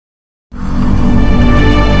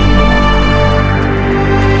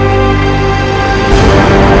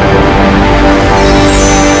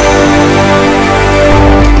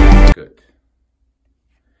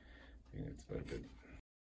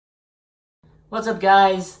What's up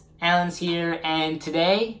guys, Alan's here, and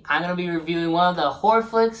today I'm going to be reviewing one of the horror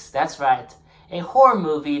flicks, that's right, a horror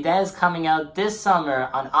movie that is coming out this summer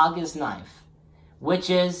on August 9th, which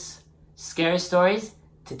is Scary Stories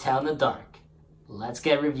to Tell in the Dark. Let's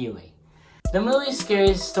get reviewing. The movie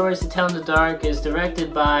Scary Stories to Tell in the Dark is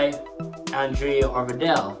directed by Andrea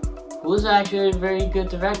Arvedel, who is actually a very good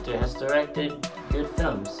director, has directed good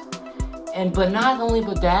films. But not only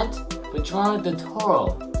that, but Guillermo del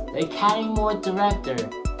Toro, the Academy Award director,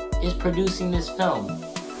 is producing this film.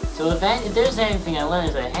 So if there's anything I learned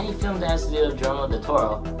is that any film that has to do with Guillermo del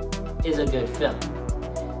Toro is a good film.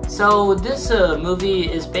 So this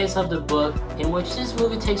movie is based off the book, in which this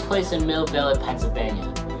movie takes place in Mill Valley,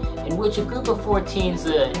 Pennsylvania, in which a group of 4 teens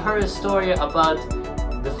heard a story about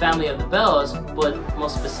the family of the Bellows, but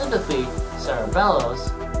most specifically Sarah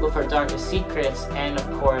Bellows, with her darkest secrets and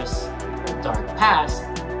of course her dark past.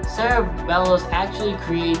 Sarah Bellows actually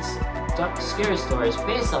creates scary stories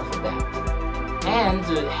based off of that, and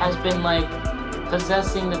has been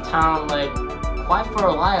possessing the town quite for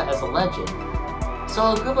a while as a legend.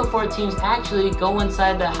 So a group of 4 teens actually go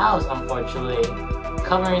inside the house, unfortunately,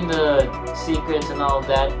 covering the secrets and all of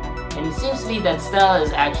that, and it seems to be that Stella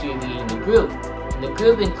is actually leading the group. And the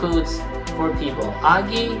group includes 4 people: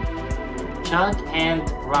 Augie, Chuck, and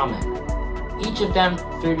Ramen, each of them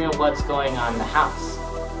figuring out what's going on in the house.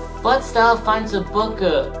 But Stella finds a book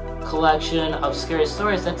collection of scary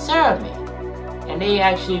stories that Sarah made, and they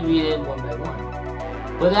actually read it one by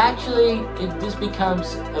one. But actually, this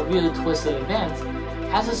becomes a really twisted event.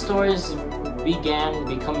 As the stories began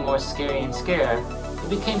becoming more scary and scarier, it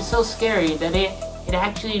became so scary that it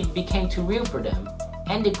actually became too real for them,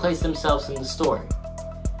 and they placed themselves in the story.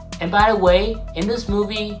 And by the way, in this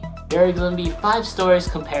movie, there are going to be 5 stories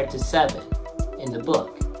compared to 7 in the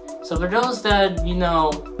book. So for those that,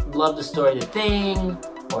 love the story The Thing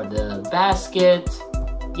or The Basket,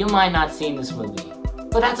 you might not see this movie.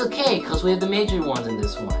 But that's okay, because we have the major ones in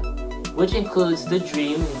this one, which includes The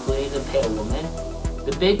Dream, including the Pale Woman,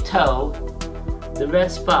 The Big Toe, The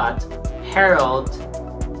Red Spot, Harold,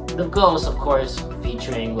 The Ghost, of course,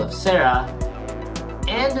 featuring with Sarah,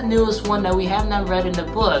 and the newest one that we have not read in the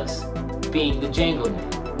books, being The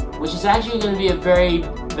Jangleman, which is actually going to be a very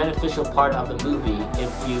beneficial part of the movie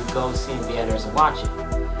if you go see in theaters and watch it.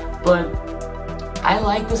 But I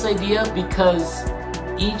like this idea because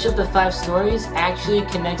each of the 5 stories actually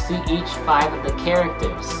connects to each 5 of the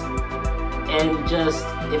characters. And just,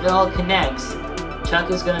 if it all connects,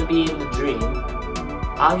 Chuck is going to be in The Dream,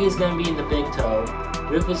 Augie is going to be in The Big Toe,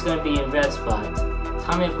 Rufus is going to be in Red Spot,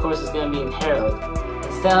 Tommy of course is going to be in Harold,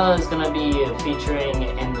 and Stella is going to be featuring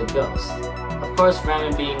in The Ghost. Of course,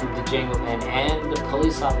 Ramen being the Jangleman and the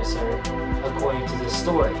police officer according to this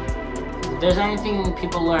story. If there's anything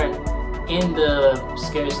people learn in the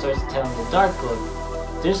Scary Stories to Tell in the Dark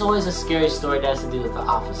book, there's always a scary story that has to do with the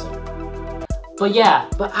officer. But yeah,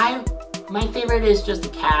 my favorite is just the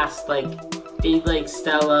cast. They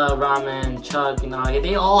Stella, Ramen, Chuck, and Augie,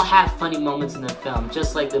 they all have funny moments in the film,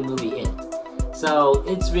 just like the movie It. So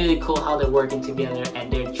it's really cool how they're working together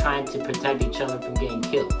and they're trying to protect each other from getting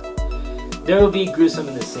killed. There will be gruesome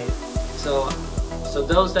in the scene, so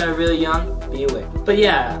those that are really young, be aware. But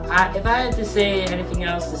yeah, if I had to say anything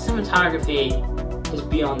else, the cinematography is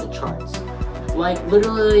beyond the charts.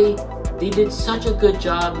 Literally, they did such a good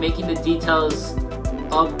job making the details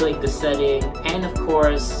of the setting, and of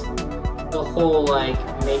course the whole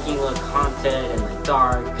making look haunted and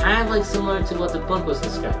dark, kind of similar to what the book was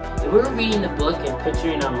described. If we were reading the book and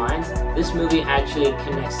picturing in our minds, this movie actually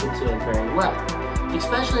connects into it very well.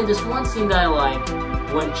 Especially this one scene that I like,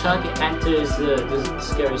 when Chuck enters the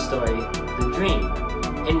scary story, The Dream,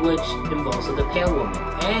 in which involves the Pale Woman,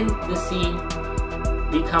 and the scene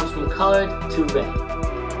becomes from colored to red.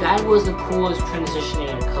 That was the coolest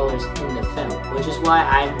transitioning of colors in the film, which is why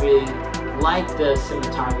I really like the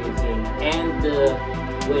cinematography and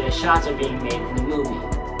the way the shots are being made in the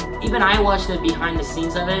movie. Even I watched the behind the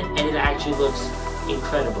scenes of it, and it actually looks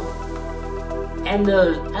incredible. And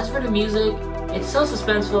as for the music, it's so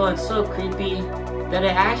suspenseful and so creepy that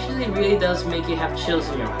it actually really does make you have chills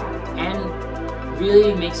in your heart, and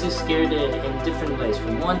really makes you scared in different ways,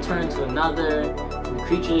 from one turn to another, from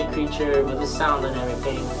creature to creature, with the sound and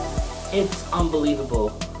everything. It's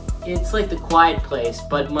unbelievable. It's like The Quiet Place,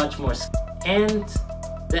 but much more scary. And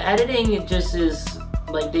the editing, it just is,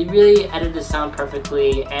 they really edited the sound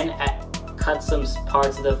perfectly and cut some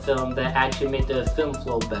parts of the film that actually made the film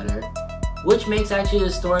flow better, which makes actually the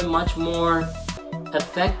story much more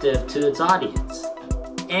effective to its audience.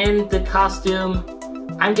 And the costume,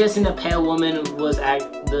 I'm guessing the Pale Woman was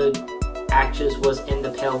the actress was in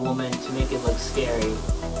the Pale Woman to make it look scary.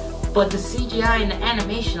 But the CGI and the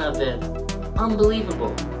animation of it,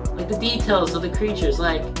 unbelievable. Like the details of the creatures,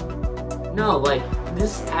 like, no, like,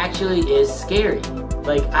 this actually is scary.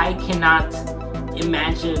 Like, I cannot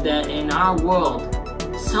imagine that in our world,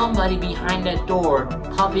 somebody behind that door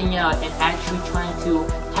popping out and actually trying to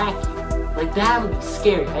attack you. Like, that would be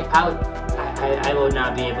scary. I would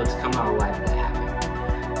not be able to come out alive if that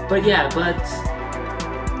happened. But yeah, but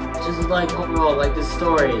just like overall, like the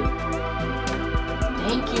story.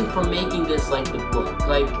 Thank you for making this like the book.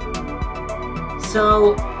 Like,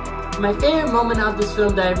 so my favorite moment of this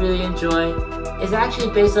film that I really enjoy is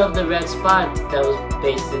actually based off the red spot that was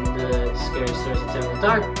based in the Scary Stories to Tell in the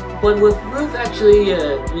Dark. But with Ruth actually,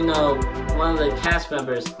 you know, one of the cast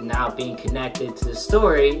members now being connected to the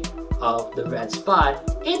story of the red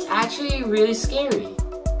spot, it's actually really scary.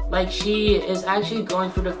 Like, she is actually going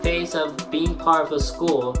through the phase of being part of a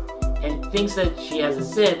school and thinks that she has a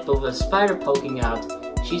zit, but with a spider poking out,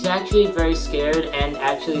 she's actually very scared and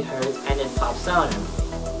actually hurts and it pops out.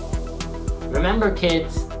 Remember,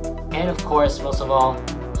 kids, and of course, most of all,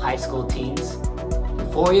 high school teens,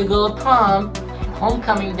 before you go to prom and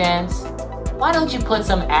homecoming dance, why don't you put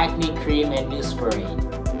some acne cream and Neosporin?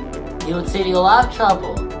 It would save you a lot of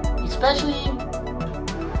trouble, especially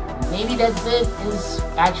maybe that zit is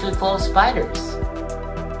actually full of spiders.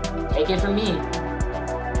 Take it from me.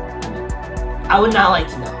 I would not like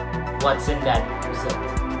to know what's in that zit.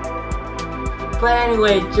 But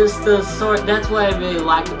anyway, just the sort, that's what I really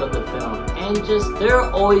liked about the film. And just, there are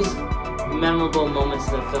always memorable moments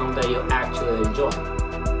in the film that you'll actually enjoy.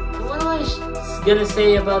 So what am I gonna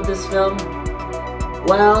say about this film?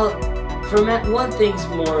 Well, for one thing's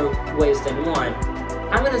more ways than one.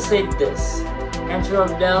 I'm gonna say this. Andrew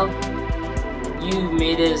Odell, you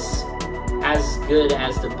made this as good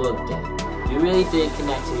as the book did. You really did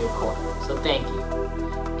connect to your core, so thank you.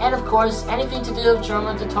 And of course, anything to do with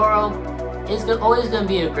Guillermo del Toro is always gonna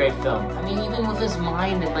be a great film. I mean, even with his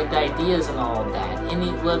mind and like the ideas and all of that,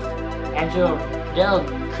 and with Andrew Odell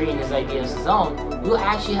creating his ideas his own, you'll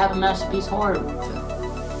actually have a masterpiece horror film.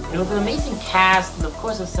 And with an amazing cast, and of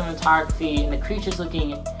course the cinematography, and the creatures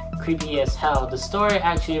looking creepy as hell, the story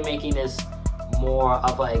actually making this more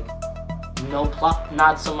of like no plot,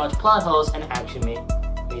 not so much plot holes, and actually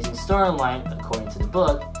amazing storyline according to the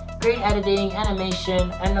book. Great editing,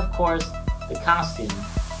 animation, and of course the costume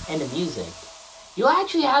and the music. You'll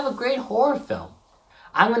actually have a great horror film.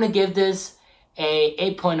 I'm gonna give this a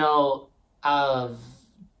 8.0 out of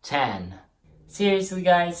 10. Seriously,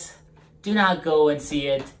 guys, do not go and see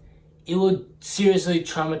it. It will seriously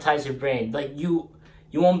traumatize your brain. Like, you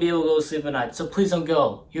won't be able to go to sleep at night. So please don't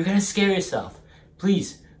go. You're gonna scare yourself.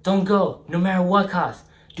 Please don't go, no matter what cost.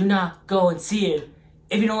 Do not go and see it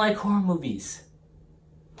if you don't like horror movies.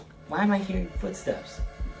 Why am I hearing footsteps?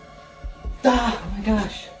 Ah, oh my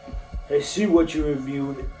gosh. I see what you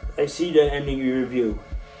reviewed. I see the ending of your review.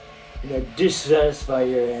 And I'm dissatisfied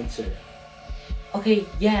with your answer. Okay,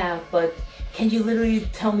 yeah, but can you literally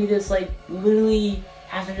tell me this, like, literally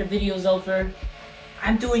after the video's over?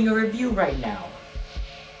 I'm doing a review right now.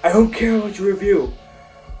 I don't care what you review.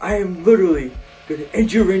 I am literally gonna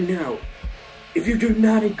end you right now if you do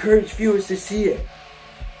not encourage viewers to see it.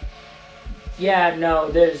 Yeah, no,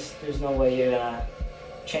 there's no way you're gonna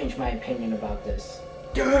change my opinion about this.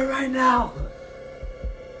 Do it right now.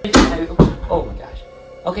 Oh my gosh.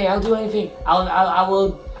 Okay, I'll do anything. I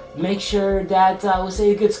will make sure that I will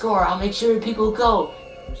say a good score. I'll make sure people go.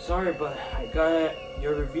 I'm sorry, but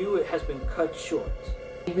your review has been cut short.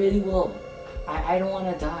 I really will. I don't want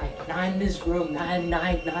to die. Not in this room. Not at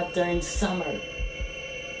night. Not during summer.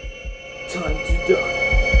 Time to die.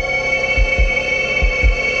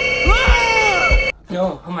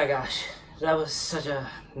 No, oh my gosh. That was such a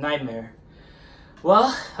nightmare.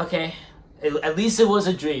 Well, okay. At least it was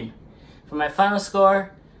a dream. For my final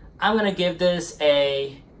score, I'm gonna give this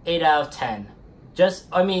a 8 out of 10.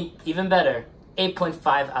 Even better,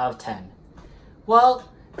 8.5 out of 10. Well,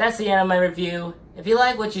 that's the end of my review. If you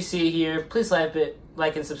like what you see here, please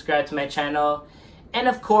like and subscribe to my channel. And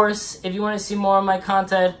of course, if you want to see more of my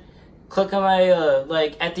content, click on my,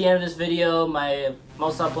 at the end of this video, my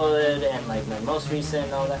most uploaded and my most recent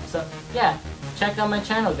and all that stuff. Yeah, check out my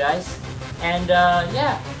channel, guys. And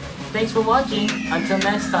yeah, thanks for watching. Until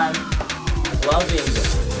next time, love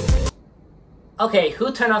England. Okay,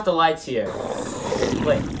 who turned off the lights here?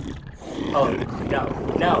 Wait. Oh, no.